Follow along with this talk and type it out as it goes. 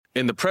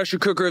In the pressure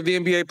cooker of the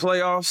NBA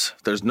playoffs,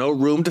 there's no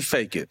room to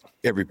fake it.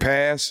 Every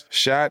pass,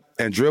 shot,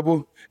 and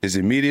dribble is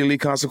immediately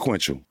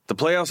consequential. The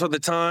playoffs are the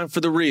time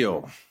for the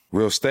real.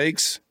 Real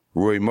stakes,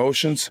 real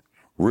emotions,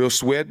 real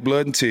sweat,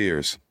 blood, and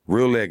tears,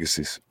 real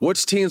legacies.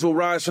 Which teams will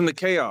rise from the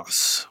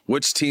chaos?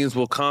 Which teams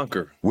will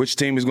conquer? Which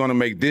team is going to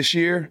make this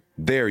year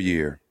their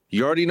year?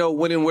 You already know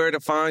when and where to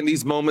find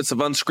these moments of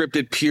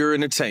unscripted, pure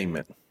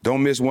entertainment.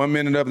 Don't miss 1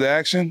 minute of the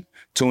action.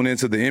 Tune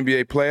into the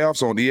NBA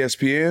playoffs on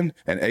ESPN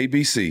and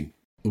ABC.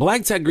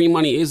 Black Tech Green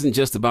Money isn't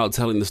just about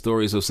telling the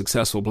stories of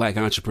successful Black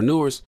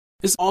entrepreneurs.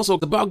 It's also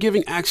about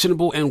giving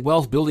actionable and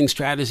wealth-building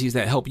strategies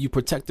that help you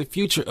protect the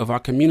future of our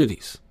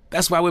communities.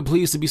 That's why we're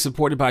pleased to be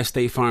supported by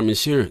State Farm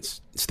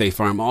Insurance. State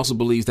Farm also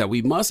believes that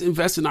we must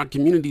invest in our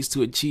communities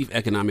to achieve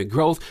economic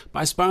growth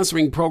by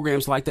sponsoring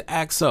programs like the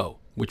ACT-SO,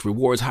 which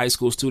rewards high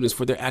school students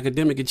for their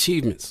academic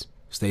achievements.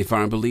 State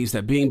Farm believes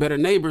that being better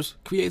neighbors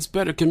creates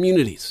better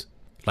communities.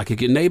 Like a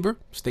good neighbor,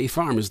 State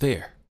Farm is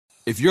there.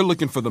 If you're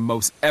looking for the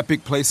most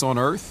epic place on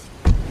Earth,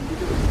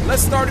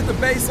 let's start at the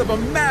base of a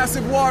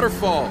massive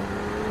waterfall.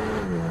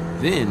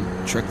 Then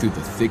trek through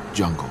the thick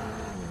jungle.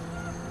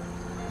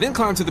 Then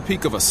climb to the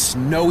peak of a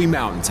snowy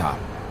mountaintop.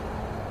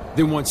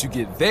 Then once you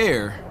get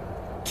there,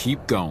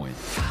 keep going.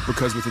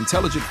 Because with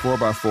intelligent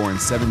 4x4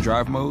 and 7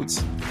 drive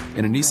modes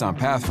and a Nissan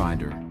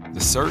Pathfinder, the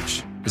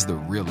search is the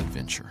real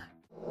adventure.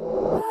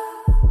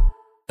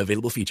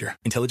 Available feature.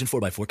 Intelligent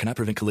 4x4 cannot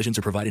prevent collisions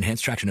or provide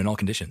enhanced traction in all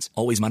conditions.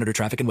 Always monitor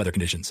traffic and weather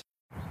conditions.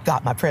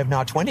 Got my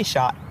Prevnar 20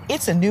 shot.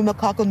 It's a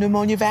pneumococcal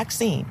pneumonia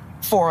vaccine.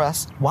 For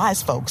us,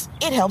 wise folks,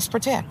 it helps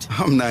protect.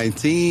 I'm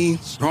 19,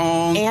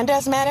 strong. And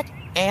asthmatic,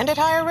 and at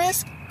higher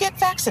risk. Get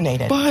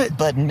vaccinated.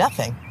 But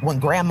nothing when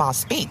grandma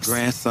speaks.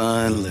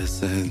 Grandson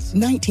listens.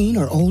 19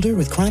 or older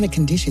with chronic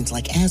conditions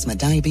like asthma,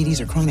 diabetes,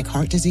 or chronic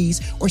heart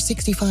disease, or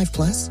 65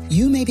 plus,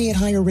 you may be at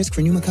higher risk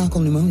for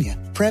pneumococcal pneumonia.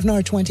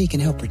 Prevnar 20 can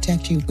help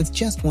protect you with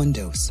just 1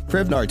 dose.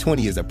 Prevnar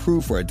 20 is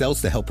approved for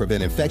adults to help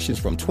prevent infections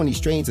from 20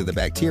 strains of the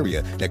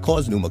bacteria that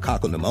cause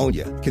pneumococcal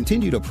pneumonia.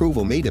 Continued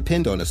approval may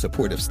depend on a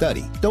supportive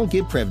study. Don't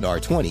give Prevnar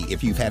 20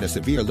 if you've had a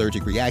severe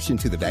allergic reaction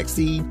to the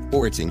vaccine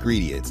or its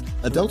ingredients.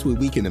 Adults with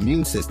weakened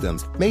immune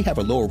systems may have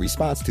a lower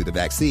response to the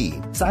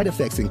vaccine. Side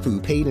effects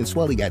include pain and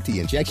swelling at the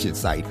injection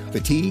site,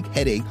 fatigue,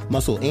 headache,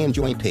 muscle, and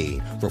joint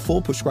pain. For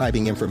full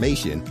prescribing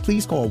information,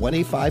 please call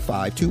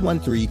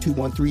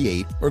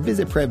 1-855-213-2138 or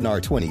visit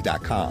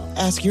Prevnar20.com.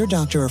 Ask your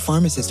doctor or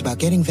pharmacist about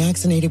getting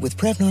vaccinated with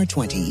Prevnar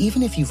 20,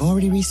 even if you've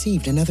already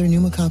received another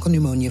pneumococcal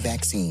pneumonia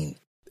vaccine.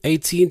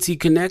 AT&T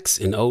connects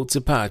an ode to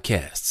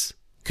podcasts.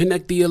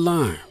 Connect the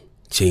alarm.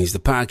 Change the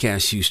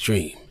podcast you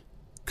stream.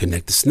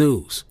 Connect the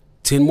snooze.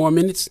 10 more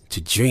minutes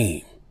to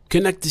dream.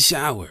 Connect the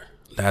shower.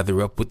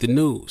 Lather up with the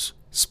news,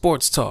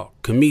 sports talk,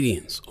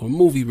 comedians, or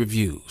movie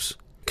reviews.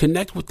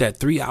 Connect with that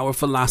 3-hour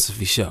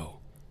philosophy show.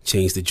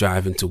 Change the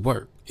drive into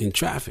work in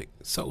traffic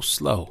so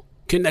slow.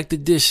 Connect the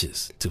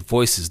dishes to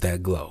voices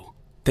that glow.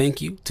 Thank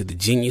you to the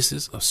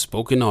geniuses of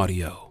spoken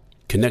audio.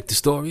 Connect the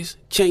stories,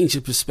 change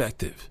your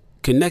perspective.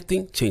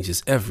 Connecting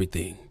changes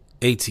everything.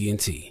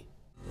 AT&T.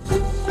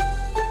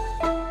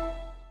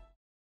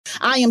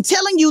 I am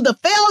telling you the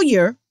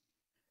failure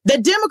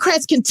that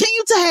Democrats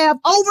continue to have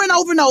over and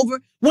over and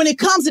over when it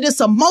comes to this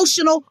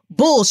emotional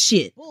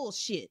bullshit.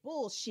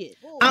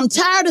 I'm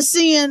tired of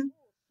seeing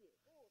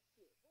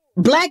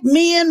black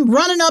men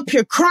running up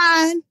here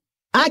crying.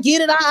 I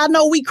get it. I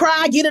know we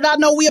cry. I get it. I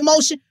know we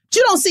emotion. But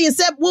you don't see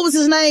except, what was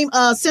his name?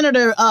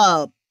 Senator,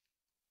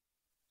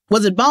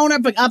 was it Boner?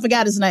 I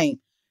forgot his name.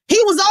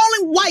 He was the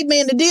only white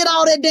man that did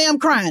all that damn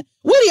crying.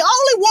 We're the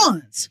only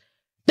ones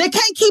that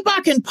can't keep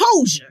our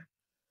composure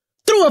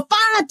through a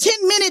 5-10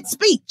 minute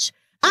speech.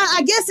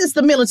 I guess it's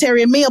the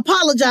military in me.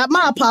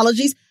 My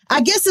apologies. I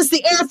guess it's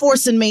the Air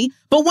Force in me.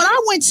 But when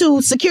I went to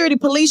security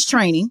police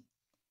training,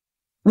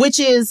 which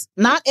is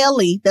not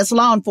LE, that's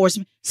law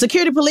enforcement,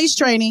 security police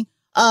training,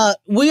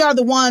 we are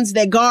the ones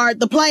that guard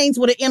the planes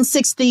with an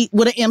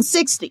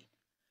M60.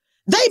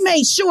 They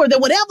made sure that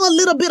whatever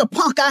little bit of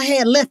punk I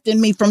had left in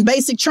me from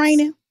basic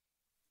training,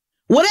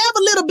 whatever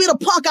little bit of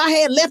punk I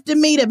had left in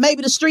me that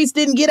maybe the streets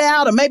didn't get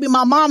out or maybe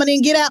my mama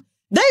didn't get out,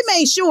 they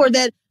made sure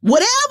that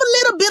whatever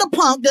little bit of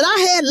punk that I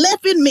had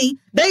left in me,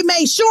 they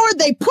made sure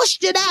they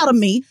pushed it out of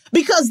me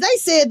because they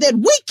said that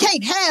we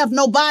can't have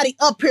nobody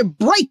up here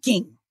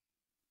breaking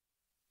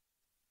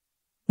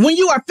when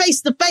you are face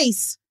to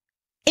face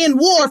in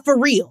war for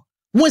real.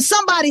 When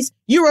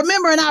you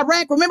remember in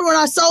Iraq, remember when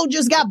our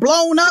soldiers got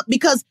blown up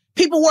because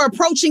people were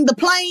approaching the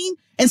plane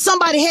and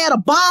somebody had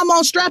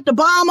strapped a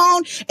bomb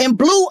on and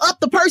blew up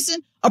the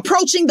person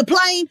approaching the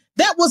plane?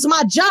 That was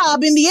my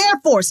job in the Air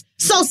Force.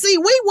 So see,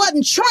 we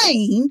wasn't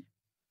trained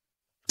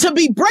to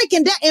be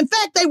breaking down. In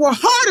fact, they were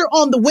harder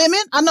on the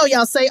women. I know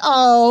y'all say,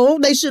 oh,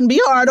 they shouldn't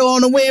be harder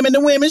on the women. The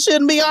women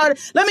shouldn't be harder.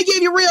 Let me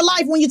give you real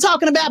life when you're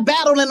talking about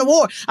battle and the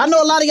war. I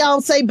know a lot of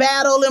y'all say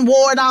battle and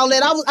war and all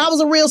that. I was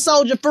a real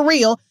soldier for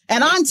real.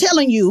 And I'm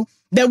telling you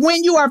that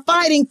when you are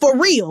fighting for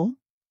real,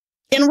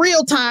 in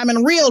real time,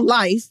 in real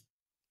life,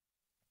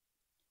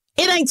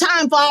 it ain't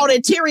time for all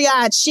that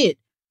teary-eyed shit.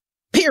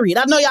 Period.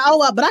 I know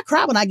y'all, but I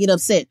cry when I get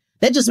upset.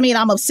 That just means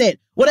I'm upset.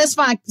 Well, that's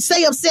fine.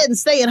 Stay upset and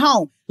stay at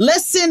home.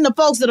 Let's send the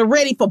folks that are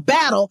ready for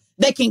battle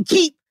that can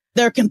keep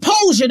their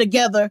composure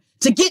together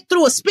to get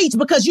through a speech,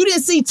 because you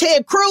didn't see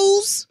Ted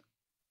Cruz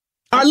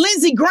or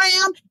Lindsey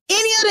Graham,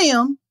 any of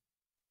them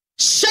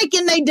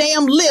shaking their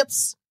damn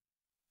lips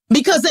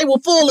because they were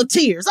full of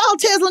tears. Oh,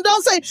 Tesla,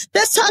 don't say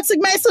that's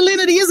toxic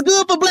masculinity. It's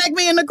good for black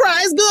men to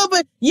cry. It's good,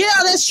 but yeah,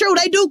 that's true.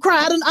 They do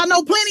cry. I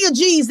know plenty of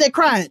G's that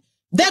cried.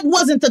 That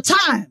wasn't the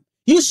time.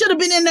 You should have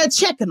been in there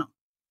checking them,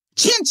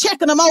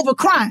 checking them over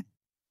crying.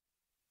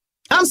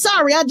 I'm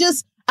sorry. I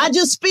just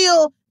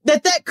feel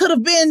that could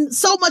have been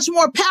so much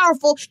more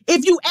powerful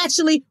if you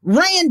actually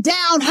ran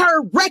down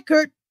her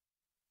record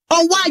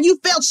on why you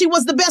felt she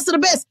was the best of the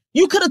best.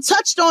 You could have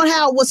touched on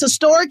how it was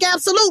historic.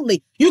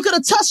 Absolutely. You could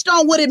have touched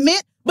on what it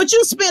meant, but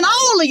you spent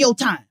all of your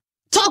time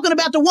talking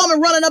about the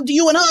woman running up to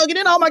you and hugging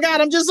it. Oh my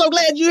God, I'm just so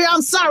glad you're here.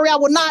 I'm sorry. I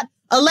will not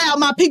allow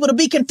my people to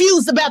be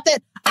confused about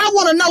that. I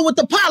want to know what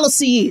the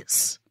policy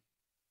is.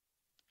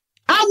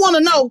 I want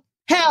to know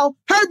how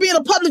her being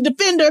a public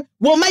defender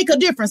will make a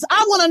difference.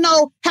 I want to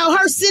know how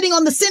her sitting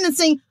on the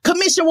sentencing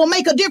commission will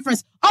make a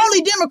difference.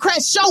 Only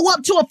Democrats show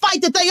up to a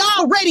fight that they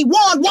already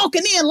won,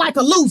 walking in like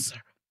a loser.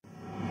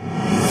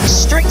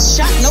 Straight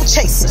shot, no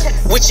chaser.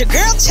 With your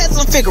girl,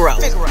 Tesla Figaro.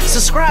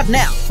 Subscribe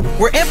now,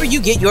 wherever you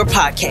get your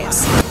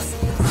podcasts.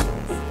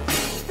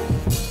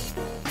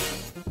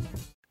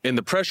 In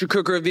the pressure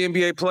cooker of the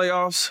NBA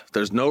playoffs,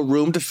 there's no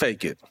room to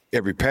fake it.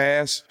 Every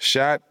pass,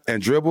 shot,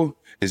 and dribble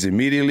is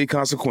immediately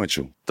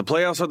consequential. The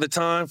playoffs are the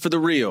time for the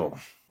real.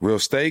 Real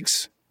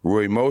stakes, real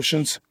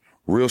emotions,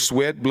 real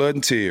sweat, blood,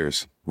 and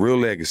tears, real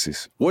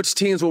legacies. Which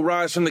teams will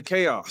rise from the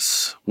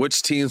chaos?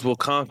 Which teams will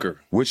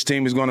conquer? Which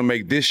team is going to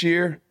make this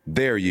year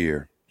their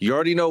year? You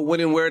already know when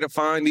and where to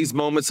find these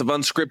moments of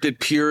unscripted,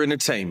 pure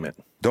entertainment.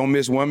 Don't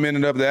miss 1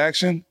 minute of the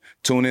action.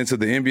 Tune into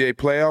the NBA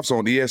playoffs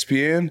on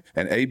ESPN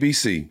and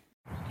ABC.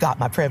 Got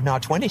my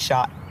Prevnar 20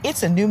 shot.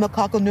 It's a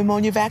pneumococcal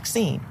pneumonia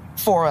vaccine.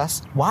 For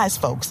us, wise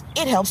folks,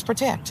 it helps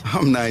protect.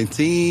 I'm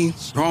 19,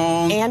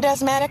 strong. And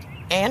asthmatic,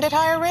 and at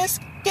higher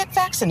risk. Get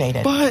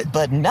vaccinated.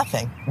 But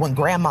nothing when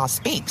grandma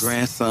speaks.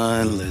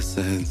 Grandson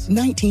listens.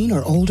 19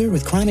 or older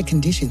with chronic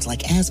conditions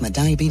like asthma,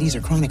 diabetes,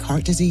 or chronic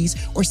heart disease,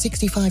 or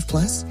 65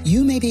 plus,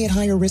 you may be at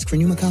higher risk for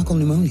pneumococcal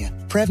pneumonia.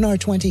 Prevnar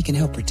 20 can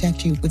help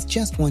protect you with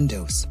just one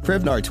dose.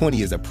 Prevnar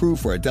 20 is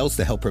approved for adults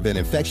to help prevent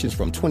infections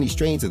from 20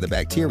 strains of the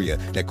bacteria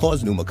that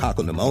cause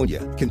pneumococcal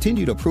pneumonia.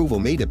 Continued approval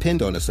may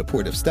depend on a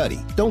supportive study.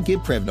 Don't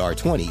give Prevnar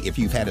 20 if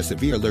you've had a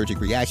severe allergic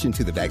reaction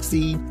to the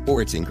vaccine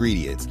or its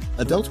ingredients.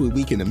 Adults with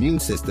weakened immune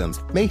systems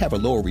may have a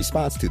lower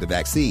response to the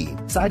vaccine.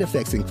 Side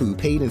effects include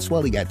pain and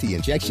swelling at the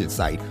injection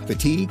site,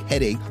 fatigue,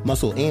 headache,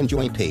 muscle, and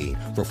joint pain.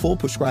 For full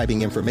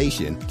prescribing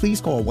information, please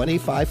call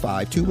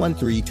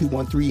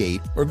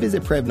 1-855-213-2138 or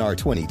visit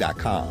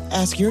Prevnar20.com.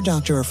 Ask your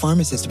doctor or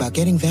pharmacist about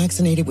getting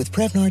vaccinated with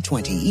Prevnar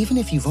 20, even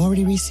if you've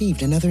already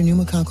received another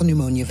pneumococcal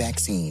pneumonia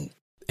vaccine.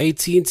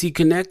 AT&T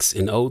connects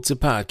an ode to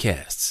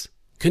podcasts.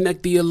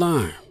 Connect the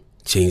alarm.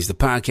 Change the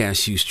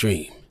podcast you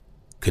stream.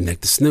 Connect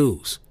the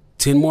snooze.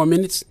 10 more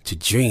minutes to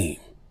dream.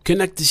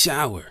 Connect the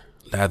shower.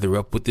 Lather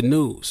up with the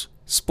news,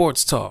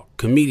 sports talk,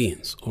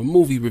 comedians, or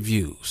movie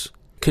reviews.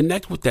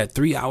 Connect with that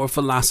 3-hour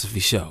philosophy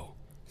show.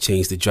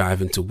 Change the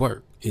drive into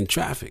work in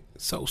traffic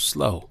so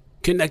slow.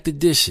 Connect the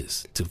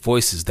dishes to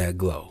voices that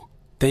glow.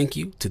 Thank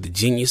you to the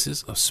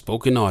geniuses of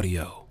spoken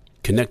audio.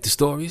 Connect the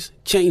stories,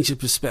 change your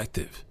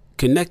perspective.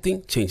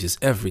 Connecting changes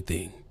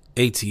everything.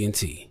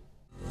 AT&T.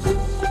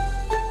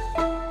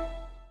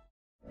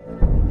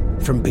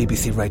 From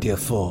BBC Radio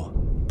 4,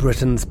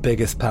 Britain's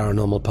biggest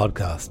paranormal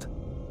podcast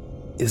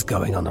is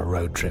going on a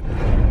road trip.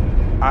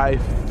 I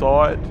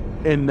thought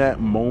in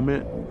that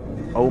moment,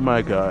 oh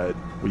my God,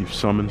 we've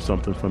summoned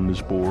something from this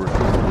board.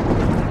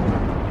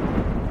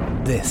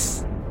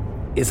 This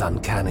is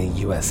Uncanny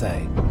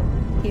USA.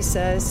 He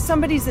says,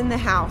 somebody's in the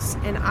house,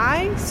 and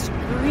I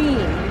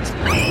screamed.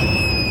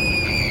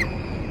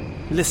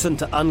 Listen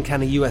to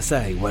Uncanny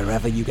USA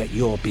wherever you get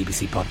your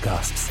BBC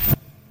podcasts,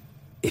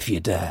 if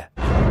you dare.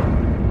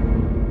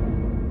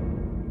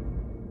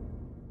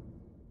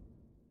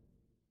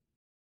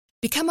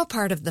 Become a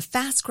part of the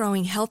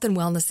fast-growing health and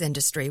wellness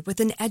industry with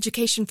an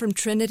education from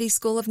Trinity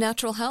School of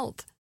Natural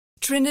Health.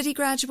 Trinity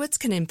graduates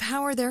can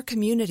empower their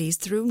communities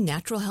through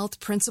natural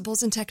health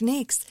principles and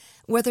techniques,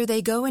 whether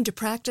they go into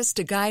practice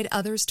to guide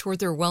others toward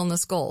their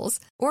wellness goals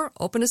or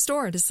open a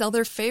store to sell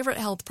their favorite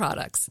health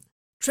products.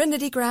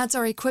 Trinity grads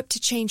are equipped to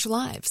change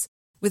lives.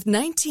 With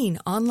 19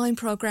 online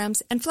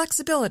programs and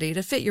flexibility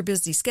to fit your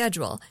busy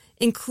schedule,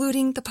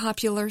 including the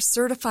popular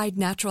Certified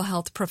Natural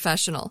Health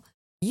Professional,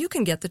 you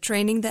can get the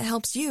training that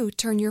helps you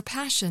turn your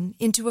passion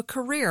into a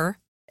career.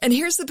 And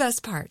here's the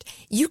best part.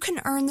 You can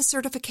earn the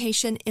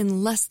certification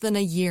in less than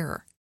a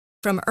year.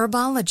 From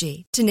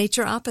herbology to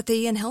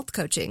naturopathy and health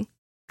coaching,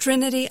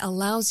 Trinity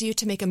allows you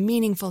to make a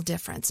meaningful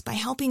difference by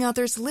helping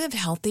others live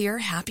healthier,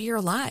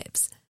 happier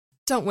lives.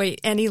 Don't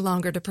wait any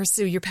longer to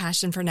pursue your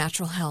passion for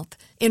natural health.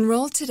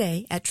 Enroll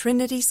today at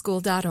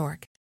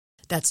trinityschool.org.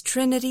 That's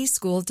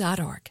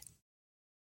trinityschool.org.